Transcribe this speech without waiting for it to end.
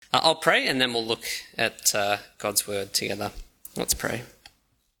I'll pray and then we'll look at God's word together. Let's pray.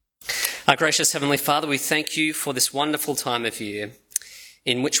 Our gracious Heavenly Father, we thank you for this wonderful time of year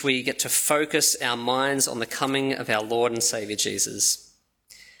in which we get to focus our minds on the coming of our Lord and Saviour Jesus.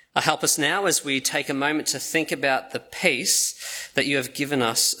 Help us now as we take a moment to think about the peace that you have given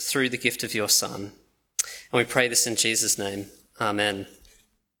us through the gift of your Son. And we pray this in Jesus' name. Amen.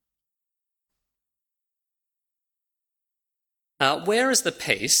 Where is the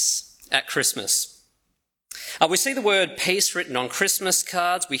peace at Christmas? We see the word peace written on Christmas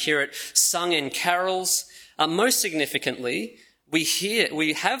cards. We hear it sung in carols. Most significantly,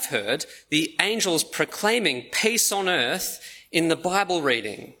 we have heard the angels proclaiming peace on earth in the Bible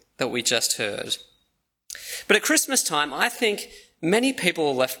reading that we just heard. But at Christmas time, I think many people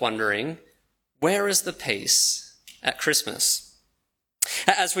are left wondering, where is the peace at Christmas?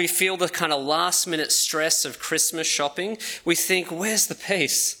 As we feel the kind of last-minute stress of Christmas shopping, we think, where's the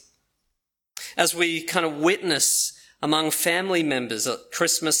peace? As we kind of witness among family members at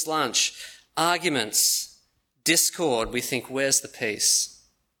Christmas lunch, arguments, discord, we think, where's the peace?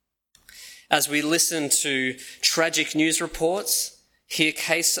 As we listen to tragic news reports,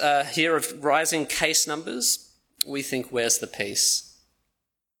 hear of rising case numbers, we think, where's the peace?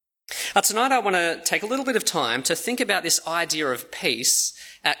 Tonight I want to take a little bit of time to think about this idea of peace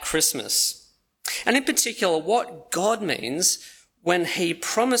at Christmas, and in particular what God means when he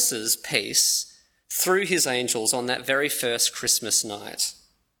promises peace through his angels on that very first Christmas night.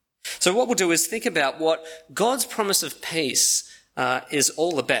 So what we'll do is think about what God's promise of peace is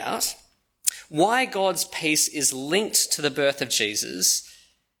all about, why God's peace is linked to the birth of Jesus,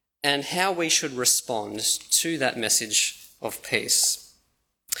 and how we should respond to that message of peace.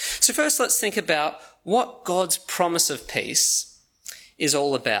 So first, let's think about what God's promise of peace is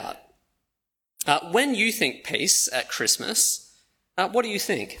all about. When you think peace at Christmas, what do you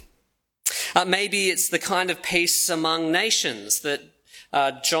think? Maybe it's the kind of peace among nations that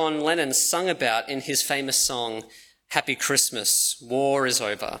John Lennon sung about in his famous song, Happy Christmas, War is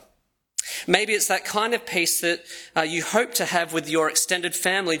Over. Maybe it's that kind of peace that you hope to have with your extended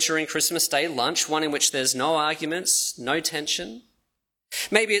family during Christmas Day lunch, one in which there's no arguments, no tension.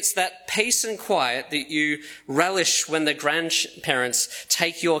 Maybe it's that peace and quiet that you relish when the grandparents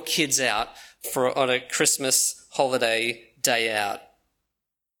take your kids out on a Christmas holiday day out.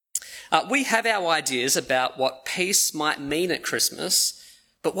 We have our ideas about what peace might mean at Christmas,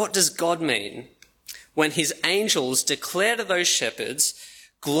 but what does God mean when his angels declare to those shepherds,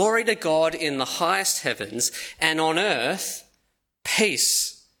 glory to God in the highest heavens, and on earth,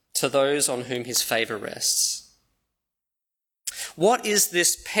 peace to those on whom his favour rests? What is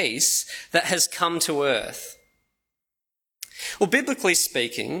this peace that has come to earth? Well, biblically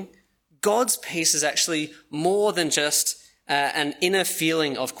speaking, God's peace is actually more than just an inner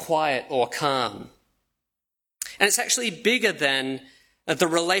feeling of quiet or calm. And it's actually bigger than the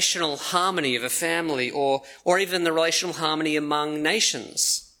relational harmony of a family or even the relational harmony among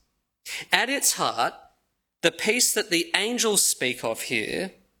nations. At its heart, the peace that the angels speak of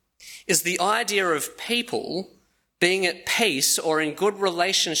here is the idea of people being at peace or in good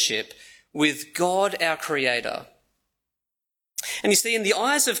relationship with God, our Creator. And you see, in the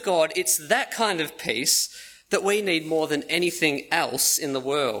eyes of God, it's that kind of peace that we need more than anything else in the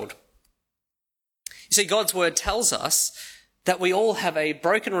world. You see, God's word tells us that we all have a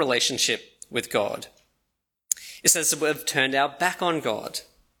broken relationship with God. It says that we've turned our back on God,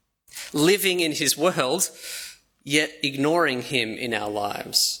 living in his world, yet ignoring him in our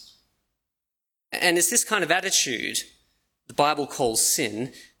lives. And it's this kind of attitude the Bible calls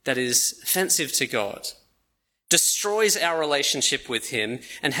sin that is offensive to God, destroys our relationship with him,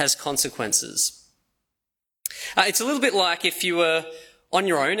 and has consequences. It's a little bit like if you were on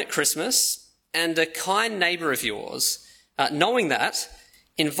your own at Christmas and a kind neighbour of yours, knowing that,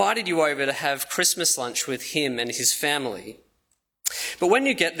 invited you over to have Christmas lunch with him and his family. But when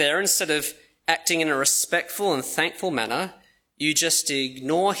you get there, instead of acting in a respectful and thankful manner, you just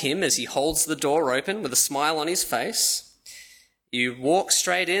ignore him as he holds the door open with a smile on his face. You walk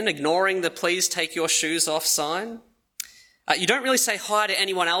straight in, ignoring the please take your shoes off sign. You don't really say hi to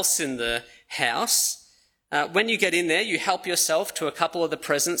anyone else in the house. When you get in there, you help yourself to a couple of the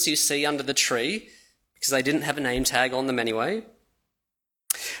presents you see under the tree, because they didn't have a name tag on them anyway.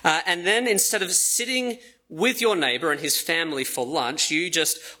 And then instead of sitting with your neighbour and his family for lunch, you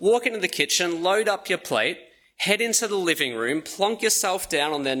just walk into the kitchen, load up your plate, head into the living room, plonk yourself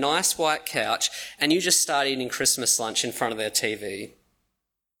down on their nice white couch, and you just start eating Christmas lunch in front of their TV.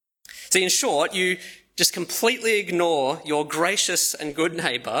 So in short, you just completely ignore your gracious and good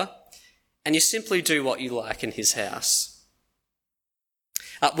neighbour, and you simply do what you like in his house.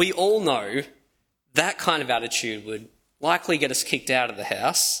 We all know that kind of attitude would likely get us kicked out of the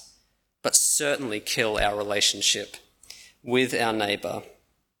house, but certainly kill our relationship with our neighbour.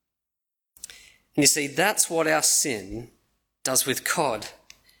 And you see, that's what our sin does with God.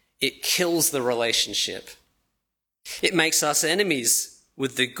 It kills the relationship. It makes us enemies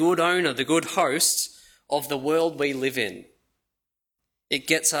with the good owner, the good host of the world we live in. It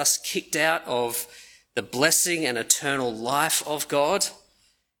gets us kicked out of the blessing and eternal life of God,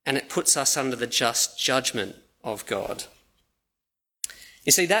 and it puts us under the just judgment of God.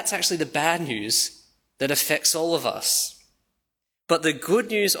 You see, that's actually the bad news that affects all of us. But the good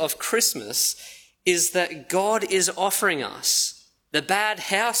news of Christmas is that God is offering us, the bad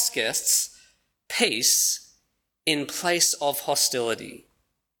house guests, peace in place of hostility.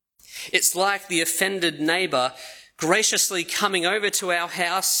 It's like the offended neighbour graciously coming over to our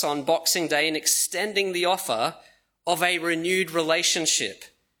house on Boxing Day and extending the offer of a renewed relationship,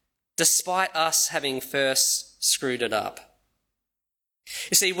 despite us having first screwed it up.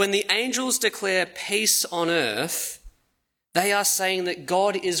 You see, when the angels declare peace on earth, they are saying that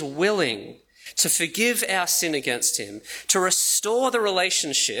God is willing to forgive our sin against him, to restore the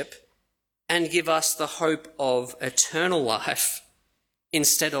relationship and give us the hope of eternal life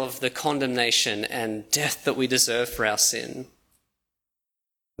instead of the condemnation and death that we deserve for our sin.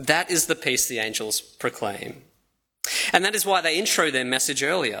 That is the peace the angels proclaim. And that is why they intro their message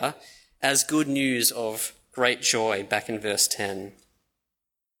earlier as good news of great joy back in verse 10.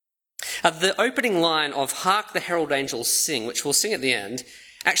 The opening line of "Hark the herald angels sing," which we'll sing at the end,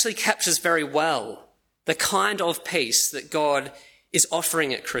 actually captures very well the kind of peace that God is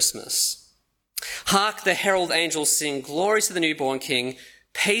offering at Christmas. Hark the herald angels sing, glory to the newborn King,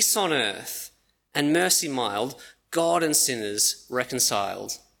 peace on earth and mercy mild, God and sinners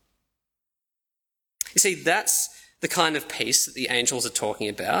reconciled. You see, that's the kind of peace that the angels are talking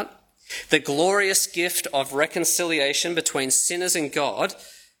about, the glorious gift of reconciliation between sinners and God.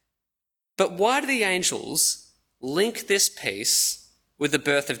 But why do the angels link this peace with the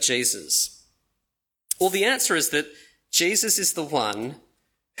birth of Jesus? Well, the answer is that Jesus is the one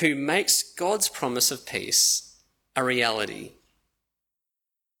who makes God's promise of peace a reality.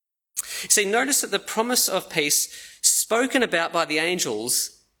 See, notice that the promise of peace spoken about by the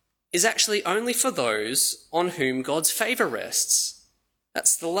angels is actually only for those on whom God's favour rests.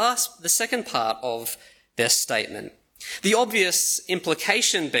 That's the second part of their statement. The obvious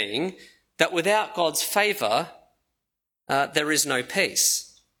implication being that without God's favour, there is no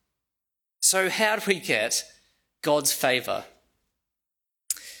peace. So how do we get God's favour?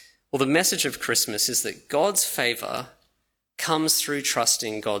 Well, the message of Christmas is that God's favour comes through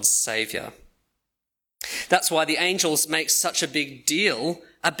trusting God's Saviour. That's why the angels make such a big deal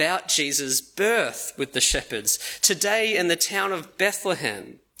about Jesus' birth with the shepherds. Today in the town of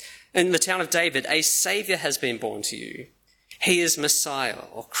Bethlehem, in the town of David, a Saviour has been born to you. He is Messiah,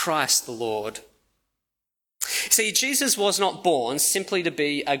 or Christ the Lord. See, Jesus was not born simply to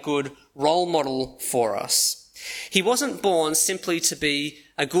be a good role model for us. He wasn't born simply to be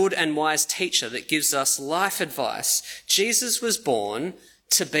a good and wise teacher that gives us life advice. Jesus was born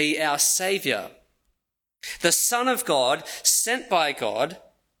to be our Saviour, the Son of God, sent by God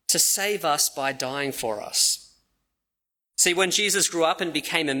to save us by dying for us. See, when Jesus grew up and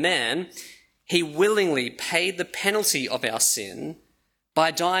became a man, he willingly paid the penalty of our sin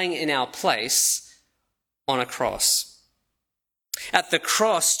by dying in our place on a cross. At the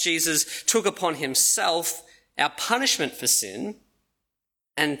cross, Jesus took upon himself our punishment for sin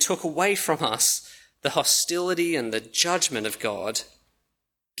and took away from us the hostility and the judgment of God,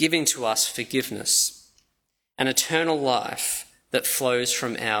 giving to us forgiveness and eternal life that flows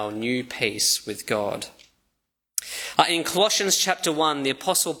from our new peace with God. In Colossians chapter 1, the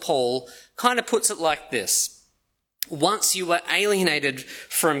Apostle Paul kind of puts it like this. Once you were alienated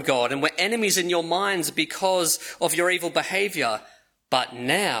from God and were enemies in your minds because of your evil behaviour, but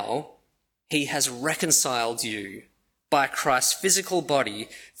now he has reconciled you by Christ's physical body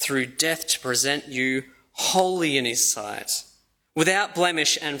through death to present you holy in his sight, without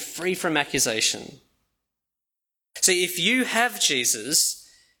blemish and free from accusation. See, if you have Jesus,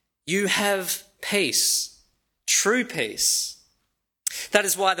 you have peace, true peace. That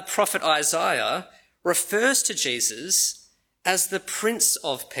is why the prophet Isaiah refers to Jesus as the Prince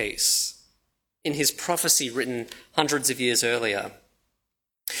of Peace in his prophecy written hundreds of years earlier.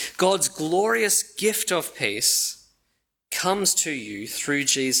 God's glorious gift of peace comes to you through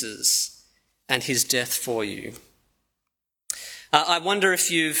Jesus and his death for you. I wonder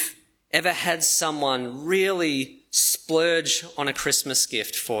if you've ever had someone really splurge on a Christmas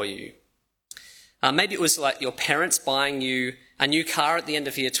gift for you. Maybe it was like your parents buying you a new car at the end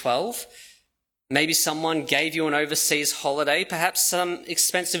of year 12. Maybe someone gave you an overseas holiday, perhaps some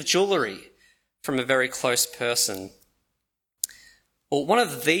expensive jewellery from a very close person. Well, one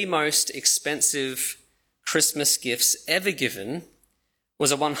of the most expensive Christmas gifts ever given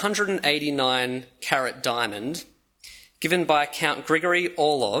was a 189-carat diamond given by Count Grigory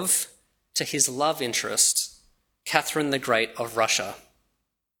Orlov to his love interest, Catherine the Great of Russia.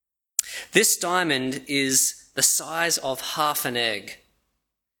 This diamond is the size of half an egg.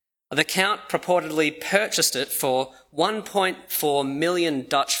 The Count purportedly purchased it for 1.4 million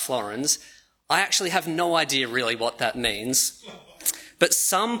Dutch florins. I actually have no idea really what that means. But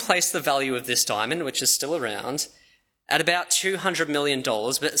some place the value of this diamond, which is still around, at about $200 million,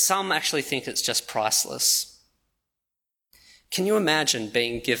 but some actually think it's just priceless. Can you imagine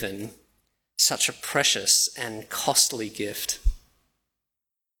being given such a precious and costly gift?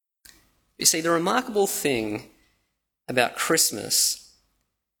 You see, the remarkable thing about Christmas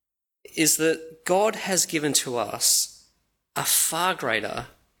is that God has given to us a far greater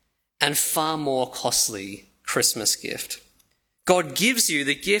and far more costly Christmas gift. God gives you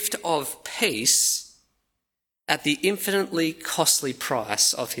the gift of peace at the infinitely costly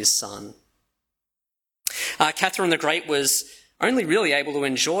price of his Son. Catherine the Great was only really able to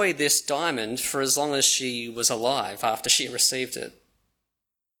enjoy this diamond for as long as she was alive after she received it.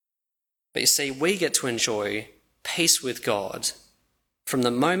 But you see, we get to enjoy peace with God from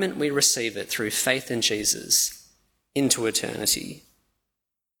the moment we receive it through faith in Jesus into eternity.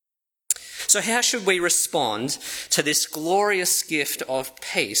 So how should we respond to this glorious gift of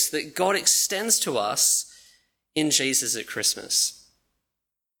peace that God extends to us in Jesus at Christmas?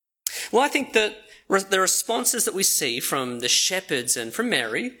 Well, I think that the responses that we see from the shepherds and from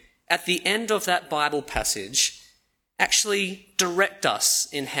Mary at the end of that Bible passage actually direct us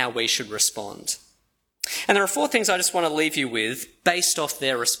in how we should respond. And there are 4 things I just want to leave you with based off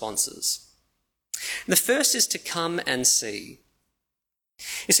their responses. The first is to come and see.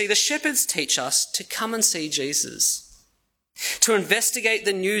 You see, the shepherds teach us to come and see Jesus, to investigate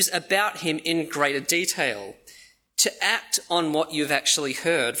the news about him in greater detail, to act on what you've actually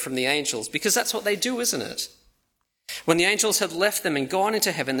heard from the angels, because that's what they do, isn't it? When the angels had left them and gone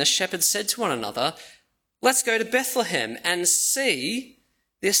into heaven, the shepherds said to one another, "Let's go to Bethlehem and see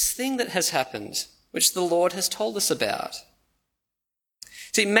this thing that has happened, which the Lord has told us about."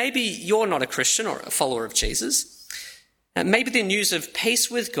 See, maybe you're not a Christian or a follower of Jesus. Maybe the news of peace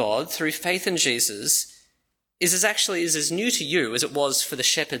with God through faith in Jesus is as new to you as it was for the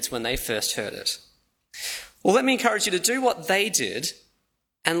shepherds when they first heard it. Well, let me encourage you to do what they did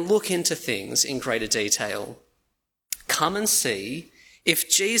and look into things in greater detail. Come and see if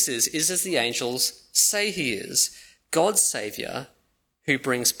Jesus is as the angels say he is, God's Saviour who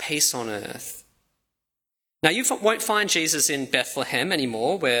brings peace on earth. Now, you won't find Jesus in Bethlehem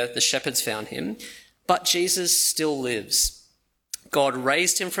anymore, where the shepherds found him, but Jesus still lives. God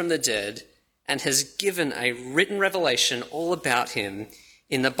raised him from the dead and has given a written revelation all about him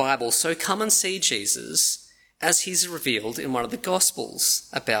in the Bible. So come and see Jesus as he's revealed in one of the Gospels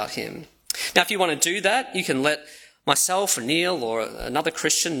about him. Now, if you want to do that, you can let myself or Neil or another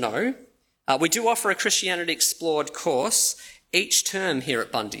Christian know. We do offer a Christianity Explored course each term here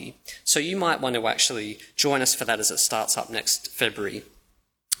at Bundy, so you might want to actually join us for that as it starts up next February.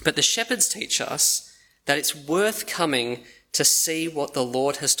 But the shepherds teach us that it's worth coming to see what the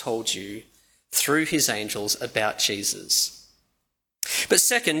Lord has told you through his angels about Jesus. But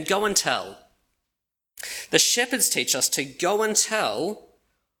second, go and tell. The shepherds teach us to go and tell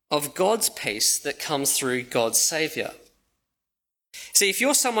of God's peace that comes through God's Saviour. See, if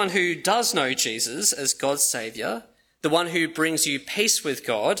you're someone who does know Jesus as God's Saviour, the one who brings you peace with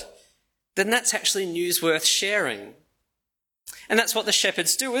God, then that's actually news worth sharing. And that's what the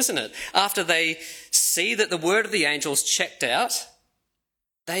shepherds do, isn't it? After they see that the word of the angels checked out,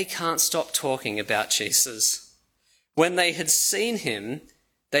 they can't stop talking about Jesus. When they had seen him,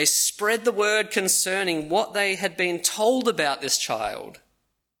 they spread the word concerning what they had been told about this child.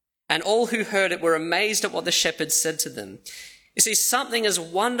 And all who heard it were amazed at what the shepherds said to them. You see, something as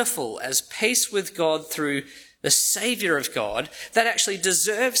wonderful as peace with God through the Saviour of God, that actually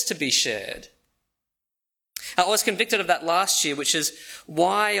deserves to be shared. I was convicted of that last year, which is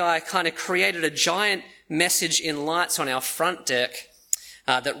why I kind of created a giant message in lights on our front deck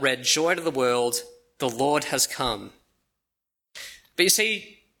that read, "Joy to the world, the Lord has come." But you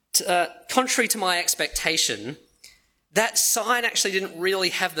see, contrary to my expectation, that sign actually didn't really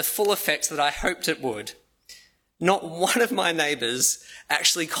have the full effect that I hoped it would. Not one of my neighbours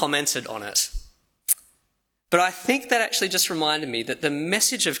actually commented on it. But I think that actually just reminded me that the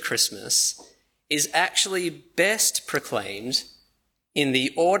message of Christmas is actually best proclaimed in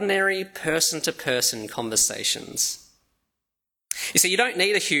the ordinary person-to-person conversations. You see, you don't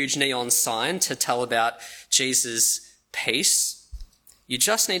need a huge neon sign to tell about Jesus' peace. You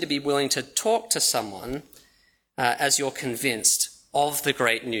just need to be willing to talk to someone as you're convinced of the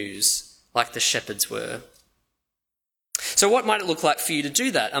great news, like the shepherds were. So what might it look like for you to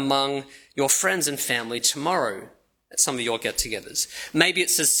do that among your friends and family tomorrow at some of your get-togethers? Maybe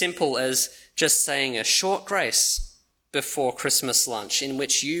it's as simple as just saying a short grace before Christmas lunch in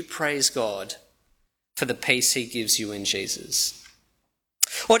which you praise God for the peace he gives you in Jesus.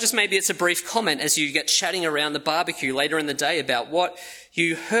 Or just maybe it's a brief comment as you get chatting around the barbecue later in the day about what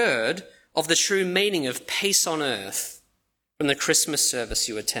you heard of the true meaning of peace on earth from the Christmas service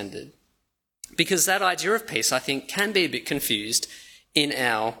you attended. Because that idea of peace, I think, can be a bit confused in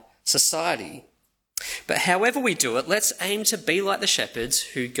our society. But however we do it, let's aim to be like the shepherds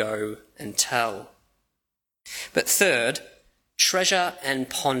who go and tell. But third, treasure and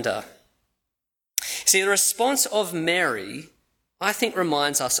ponder. See, the response of Mary, I think,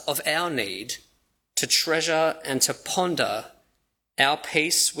 reminds us of our need to treasure and to ponder our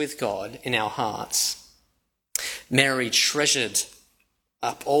peace with God in our hearts. Mary treasured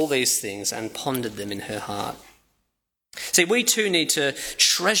up all these things and pondered them in her heart. See, we too need to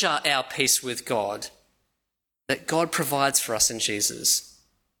treasure our peace with God that God provides for us in Jesus.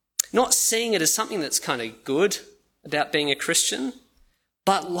 Not seeing it as something that's kind of good about being a Christian,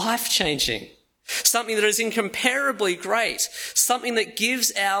 but life-changing. Something that is incomparably great. Something that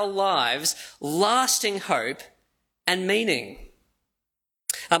gives our lives lasting hope and meaning.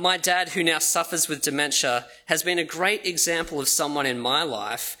 My dad, who now suffers with dementia, has been a great example of someone in my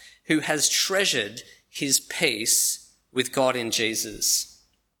life who has treasured his peace with God in Jesus.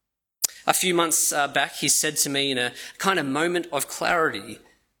 A few months back, he said to me in a kind of moment of clarity,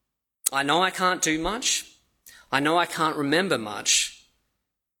 I know I can't do much. I know I can't remember much.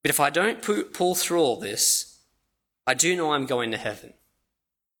 But if I don't pull through all this, I do know I'm going to heaven.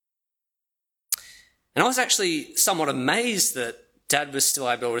 And I was actually somewhat amazed that Dad was still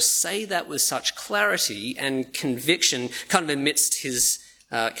able to say that with such clarity and conviction, kind of amidst his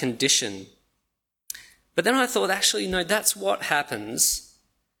condition. But then I thought, actually, no, that's what happens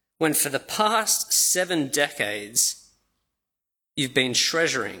when for the past 7 decades you've been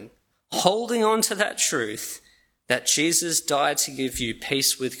treasuring, holding on to that truth that Jesus died to give you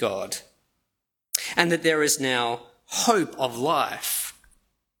peace with God, and that there is now hope of life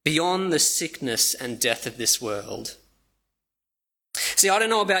beyond the sickness and death of this world. See, I don't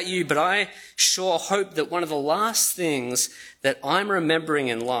know about you, but I sure hope that one of the last things that I'm remembering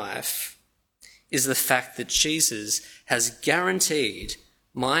in life is the fact that Jesus has guaranteed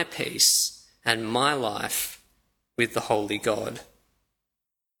my peace and my life with the Holy God.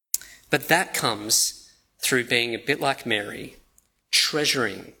 But that comes through being a bit like Mary,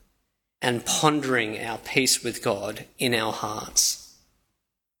 treasuring and pondering our peace with God in our hearts.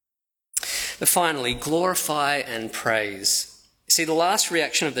 But finally, glorify and praise. See, the last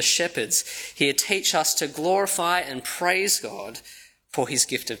reaction of the shepherds here teach us to glorify and praise God for his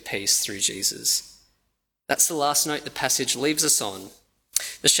gift of peace through Jesus. That's the last note the passage leaves us on.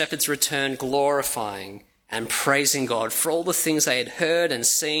 The shepherds return glorifying and praising God for all the things they had heard and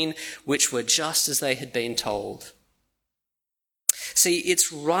seen, which were just as they had been told. See,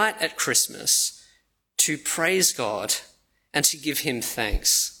 it's right at Christmas to praise God and to give him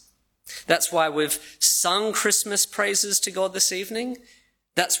thanks. That's why we've sung Christmas praises to God this evening.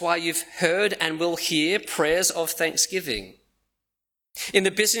 That's why you've heard and will hear prayers of thanksgiving. In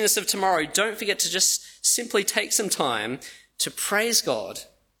the busyness of tomorrow, don't forget to just simply take some time to praise God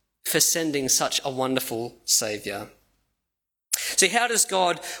for sending such a wonderful Saviour. See, how does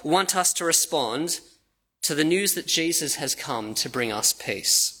God want us to respond to the news that Jesus has come to bring us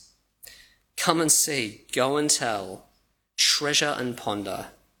peace? Come and see, go and tell, treasure and ponder,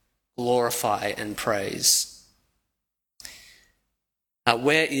 glorify and praise.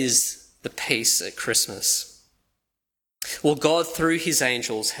 Where is the peace at Christmas? Well, God, through his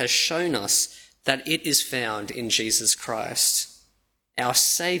angels, has shown us that it is found in Jesus Christ, our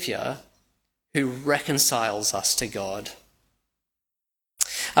Saviour, who reconciles us to God.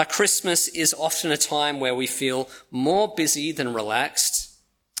 Christmas is often a time where we feel more busy than relaxed,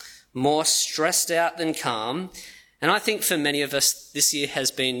 more stressed out than calm, and I think for many of us this year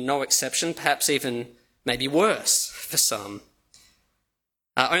has been no exception, perhaps even maybe worse for some.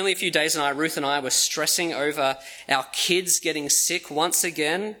 Only a few days ago, Ruth and I were stressing over our kids getting sick once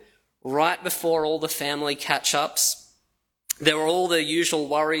again, right before all the family catch-ups. There were all the usual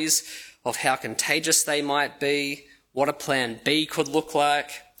worries of how contagious they might be, what a plan B could look like,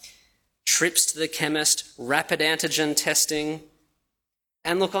 trips to the chemist, rapid antigen testing.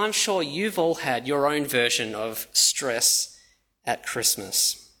 And look, I'm sure you've all had your own version of stress at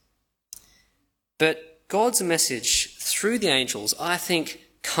Christmas. But God's message through the angels, I think,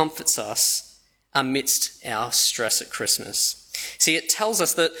 comforts us amidst our stress at Christmas. See, it tells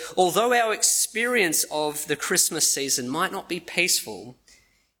us that although our experience of the Christmas season might not be peaceful,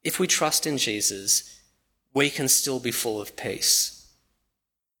 if we trust in Jesus, we can still be full of peace.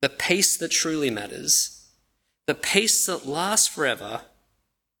 The peace that truly matters, the peace that lasts forever,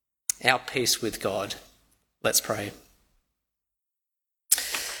 our peace with God. Let's pray.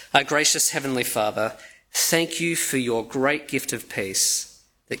 Our gracious Heavenly Father, thank you for your great gift of peace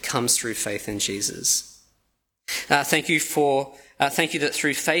that comes through faith in Jesus. Thank you that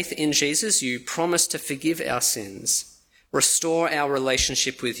through faith in Jesus, you promise to forgive our sins, restore our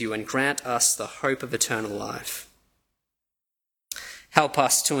relationship with you, and grant us the hope of eternal life. Help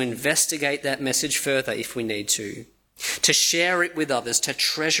us to investigate that message further if we need to share it with others, to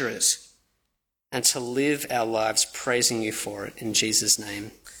treasure it, and to live our lives praising you for it. In Jesus'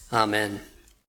 name, amen.